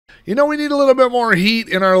You know, we need a little bit more heat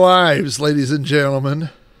in our lives, ladies and gentlemen.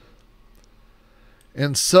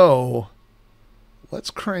 And so,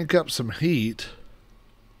 let's crank up some heat.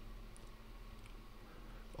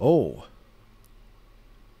 Oh.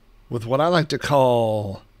 With what I like to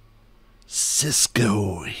call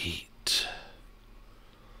Cisco heat.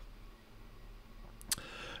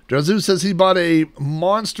 Drazu says he bought a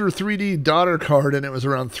Monster 3D daughter card and it was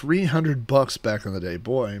around $300 back in the day.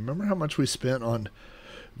 Boy, remember how much we spent on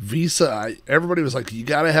Visa? Everybody was like, you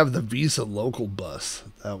got to have the Visa local bus.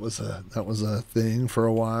 That was a thing for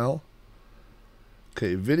a while.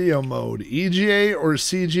 Okay, video mode. EGA or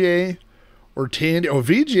CGA or Tandy. Oh,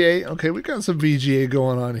 VGA. Okay, we got some VGA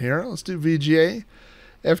going on here. Let's do VGA.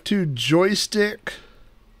 F2 joystick.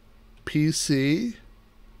 PC.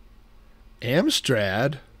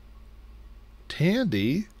 Amstrad.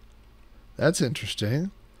 Tandy. That's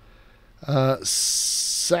interesting.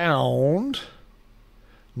 Sound.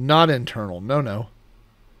 Not internal. No.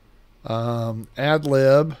 Ad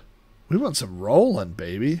lib. We want some rolling,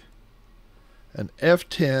 baby. And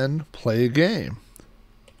F10, play a game.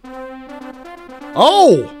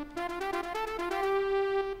 Oh!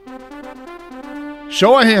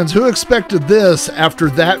 Show of hands, who expected this after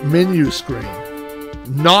that menu screen?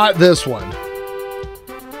 Not this one.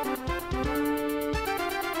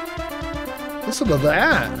 Listen to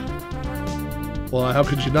that. Well, how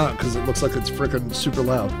could you not? Because it looks like it's freaking super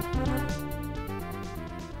loud.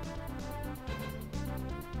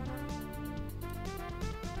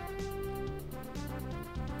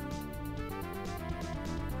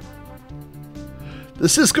 The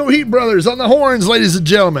Cisco Heat Brothers on the horns, ladies and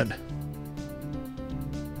gentlemen.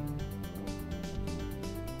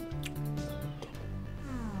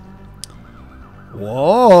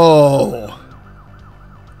 Whoa.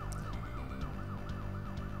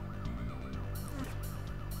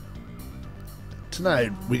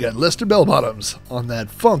 Tonight, we got Lester Bellbottoms on that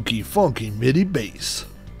funky, funky MIDI bass.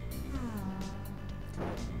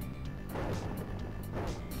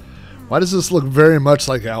 Why does this look very much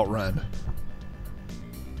like Outrun?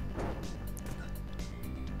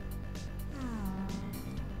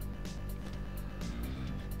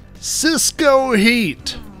 Cisco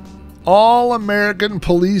Heat, All-American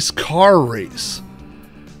Police Car Race.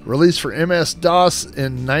 Released for MS-DOS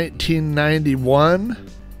in 1991.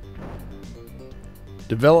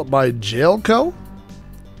 Developed by Jaleco?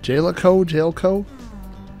 Jaleco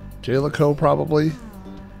probably.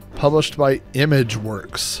 Published by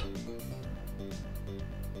ImageWorks.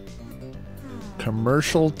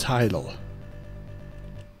 Commercial title.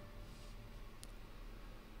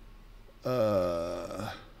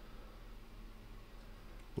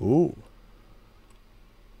 Ooh.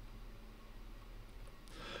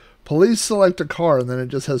 Police select a car and then it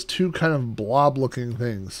just has two kind of blob looking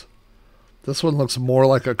things. This one looks more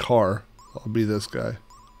like a car. I'll be this guy.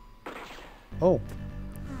 Oh.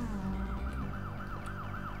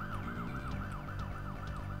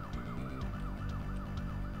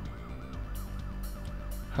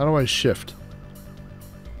 How do I shift?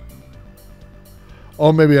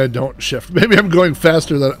 Oh, maybe I don't shift. Maybe I'm going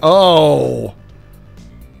faster than... Oh!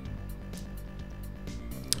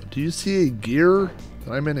 Do you see a gear?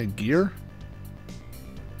 That I'm in a gear?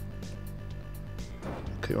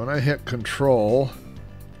 Okay, when I hit Control,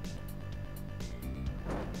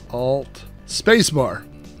 Alt, Spacebar.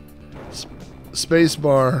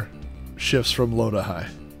 Spacebar shifts from low to high.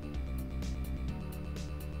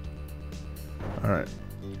 Alright.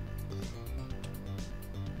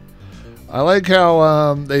 I like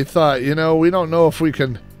how they thought, you know, we don't know if we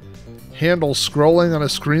can handle scrolling on a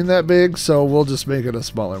screen that big, so we'll just make it a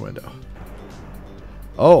smaller window.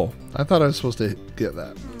 Oh, I thought I was supposed to get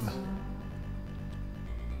that.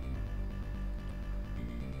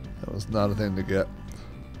 That was not a thing to get.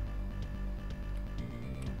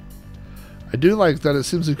 I do like that it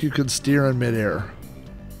seems like you can steer in midair.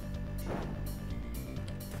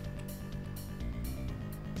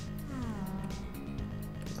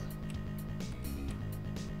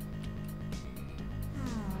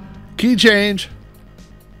 Key change.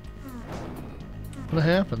 What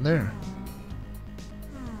happened there?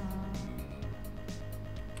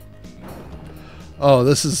 Oh,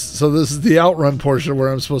 this is the outrun portion where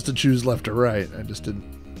I'm supposed to choose left or right. I just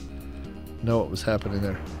didn't know what was happening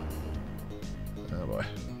there. Oh boy.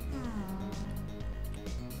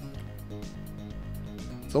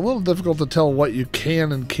 It's a little difficult to tell what you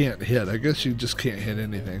can and can't hit. I guess you just can't hit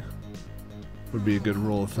anything. Would be a good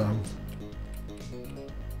rule of thumb.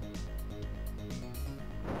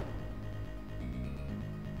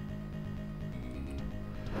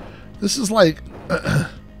 This is like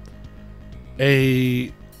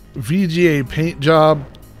a VGA paint job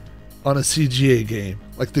on a CGA game.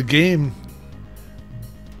 Like the game.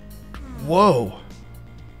 Whoa.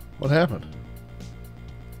 What happened?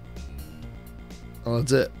 Oh,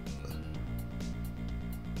 that's it.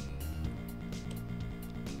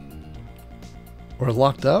 We're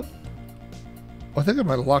locked up? Oh, I think I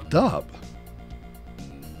might have locked up.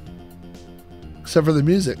 Except for the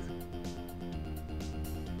music.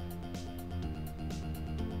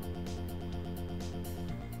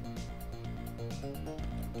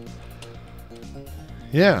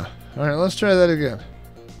 Yeah. All right, let's try that again.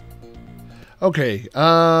 Okay.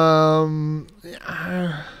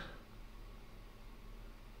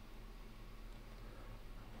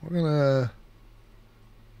 We're gonna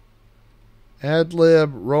ad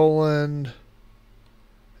lib Roland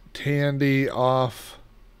Tandy off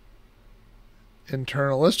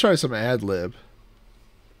internal. Let's try some ad lib.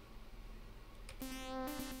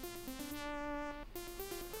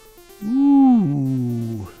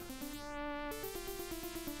 Ooh.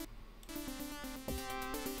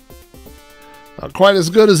 Not quite as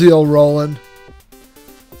good as the old Roland.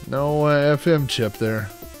 No FM chip there.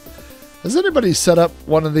 Has anybody set up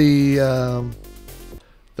one of the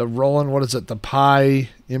Roland, what is it, the Pi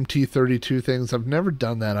MT32 things? I've never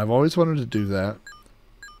done that. I've always wanted to do that.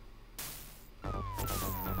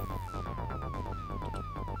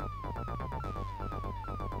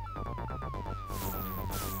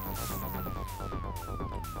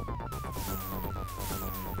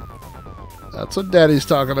 That's what Daddy's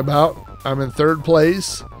talking about. I'm in third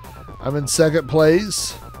place. I'm in second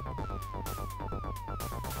place.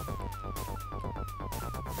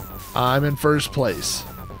 I'm in first place.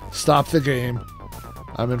 Stop the game.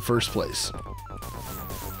 I'm in first place.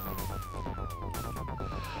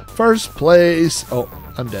 First place. Oh,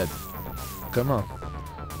 I'm dead. Come on.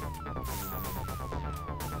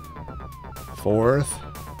 Fourth.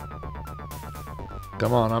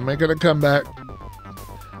 Come on, I'm making a comeback.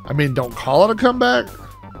 I mean, don't call it a comeback.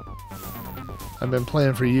 I've been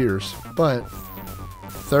playing for years, but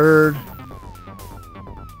third.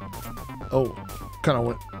 Oh,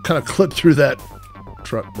 kind of clipped through that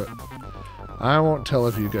truck, but I won't tell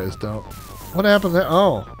if you guys don't. What happened there?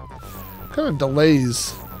 Oh, kind of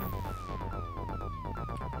delays.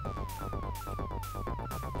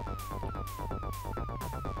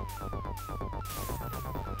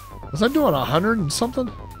 Was I doing 100 and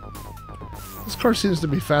something? This car seems to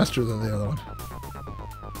be faster than the other one.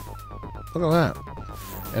 Look at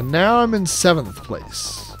that. And now I'm in 7th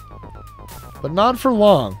place. But not for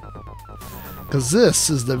long. Because this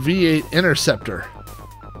is the V8 Interceptor.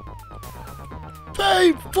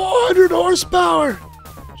 Hey, 400 horsepower!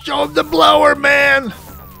 Show him the blower, man!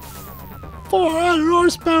 400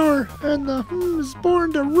 horsepower! And the is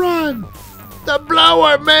born to run! The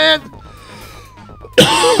blower, man!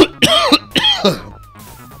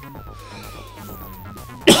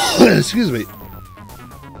 Excuse me.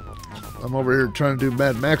 I'm over here trying to do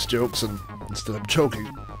Mad Max jokes and instead of choking.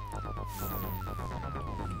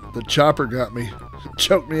 The chopper got me. It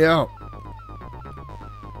choked me out.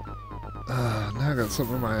 Now I got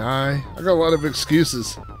something in my eye. I got a lot of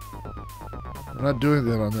excuses. I'm not doing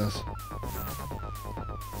good on this.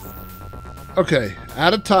 Okay,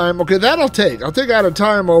 out of time. Okay, that I'll take. I'll take out of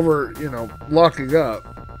time over, you know, locking up.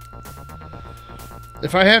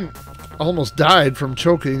 If I hadn't almost died from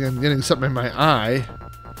choking and getting something in my eye.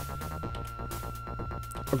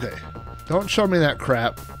 Okay, don't show me that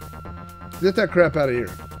crap. Get that crap out of here.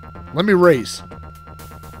 Let me race.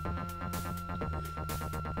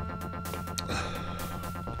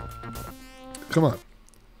 Come on.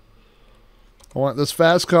 I want this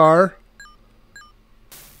fast car.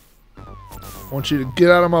 I want you to get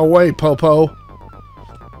out of my way, Popo.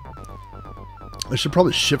 I should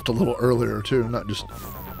probably shift a little earlier, too, not just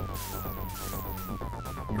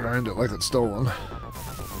grind it like it's stolen.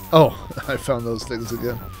 Oh, I found those things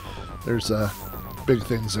again. There's big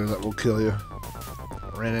things there that will kill you.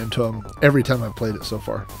 I ran into them every time I've played it so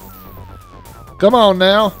far. Come on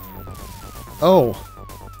now. Oh.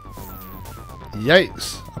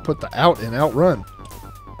 Yikes. I put the out in outrun.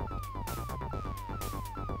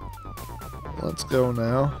 Let's go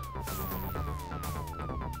now.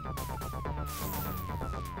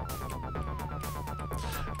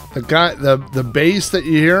 The bass that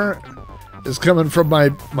you hear is coming from my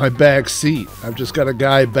back seat. I've just got a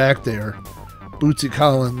guy back there. Bootsy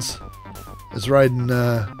Collins is riding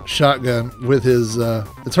shotgun with his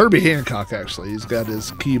it's Herbie Hancock, actually. He's got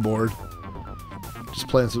his keyboard. Just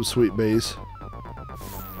playing some sweet bass.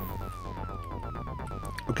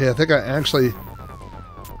 Okay, I think I actually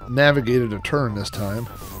navigated a turn this time.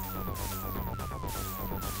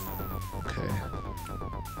 Okay.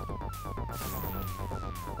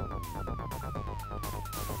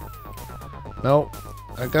 Nope.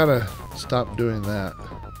 I gotta stop doing that.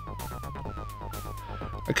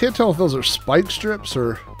 I can't tell if those are spike strips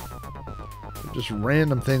or just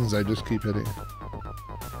random things I just keep hitting.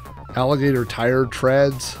 Alligator tire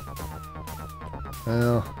treads.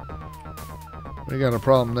 Well, we got a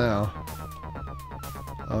problem now.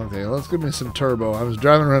 Okay, let's give me some turbo. I was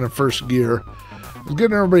driving around in first gear. I was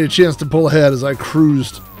giving everybody a chance to pull ahead as I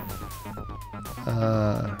cruised.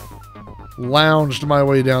 Lounged my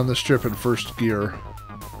way down the strip in first gear.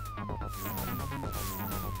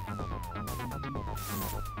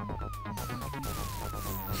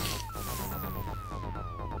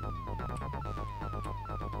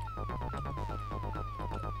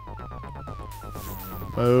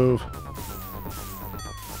 Move.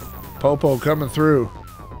 Popo coming through.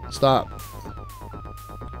 Stop.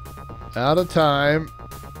 Out of time.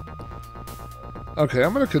 Okay,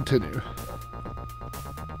 I'm going to continue.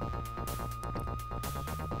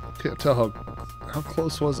 Can't tell how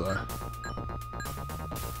close was I?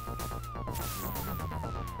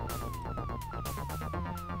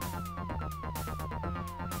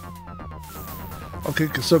 Okay,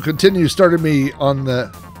 so continue started me on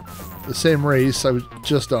the same race I was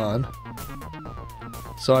just on.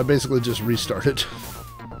 So I basically just restarted.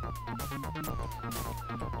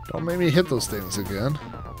 Don't make me hit those things again.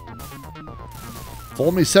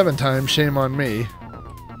 Fool me 7 times, shame on me.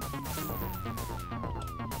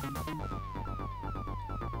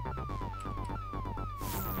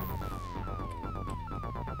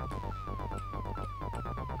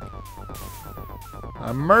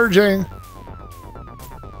 I'm merging.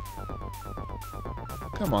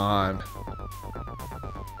 Come on.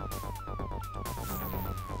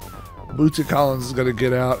 Bootsy Collins is going to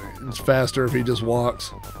get out. It's faster if he just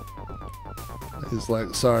walks. He's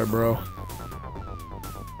like, sorry, bro.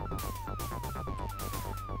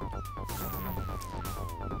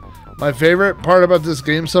 My favorite part about this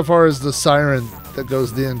game so far is the siren that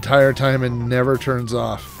goes the entire time and never turns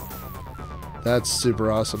off. That's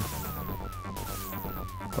super awesome.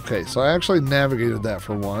 Okay, so I actually navigated that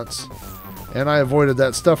for once. And I avoided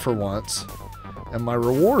that stuff for once. And my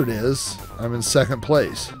reward is I'm in second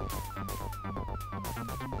place.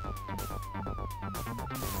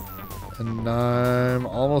 And I'm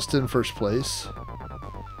almost in first place.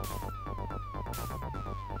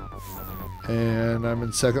 And I'm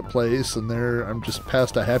in second place, and there I'm just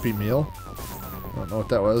past a Happy Meal. I don't know what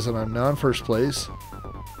that was, and I'm now in first place.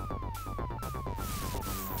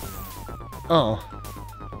 Oh.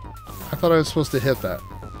 I thought I was supposed to hit that.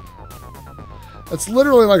 That's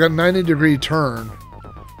literally like a 90-degree turn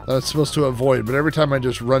that I'm supposed to avoid, but every time I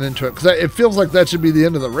just run into it, because it feels like that should be the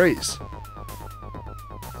end of the race.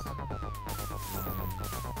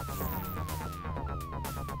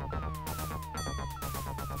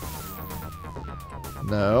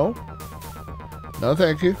 No. No,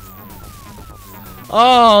 thank you.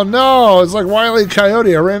 Oh, no. It's like Wile E.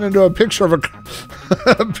 Coyote. I ran into a picture of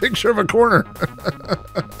a picture of a corner.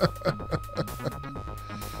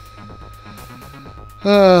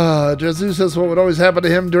 Jesus says what would always happen to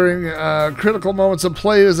him during critical moments of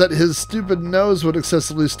play is that his stupid nose would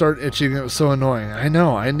excessively start itching. It was so annoying. I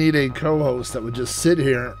know. I need a co-host that would just sit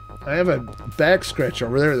here. I have a back scratch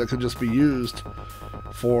over there that could just be used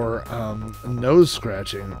for nose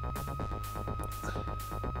scratching.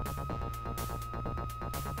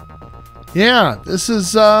 Yeah, this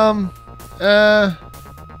is are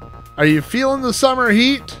you feeling the summer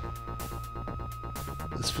heat?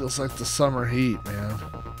 This feels like the summer heat, man.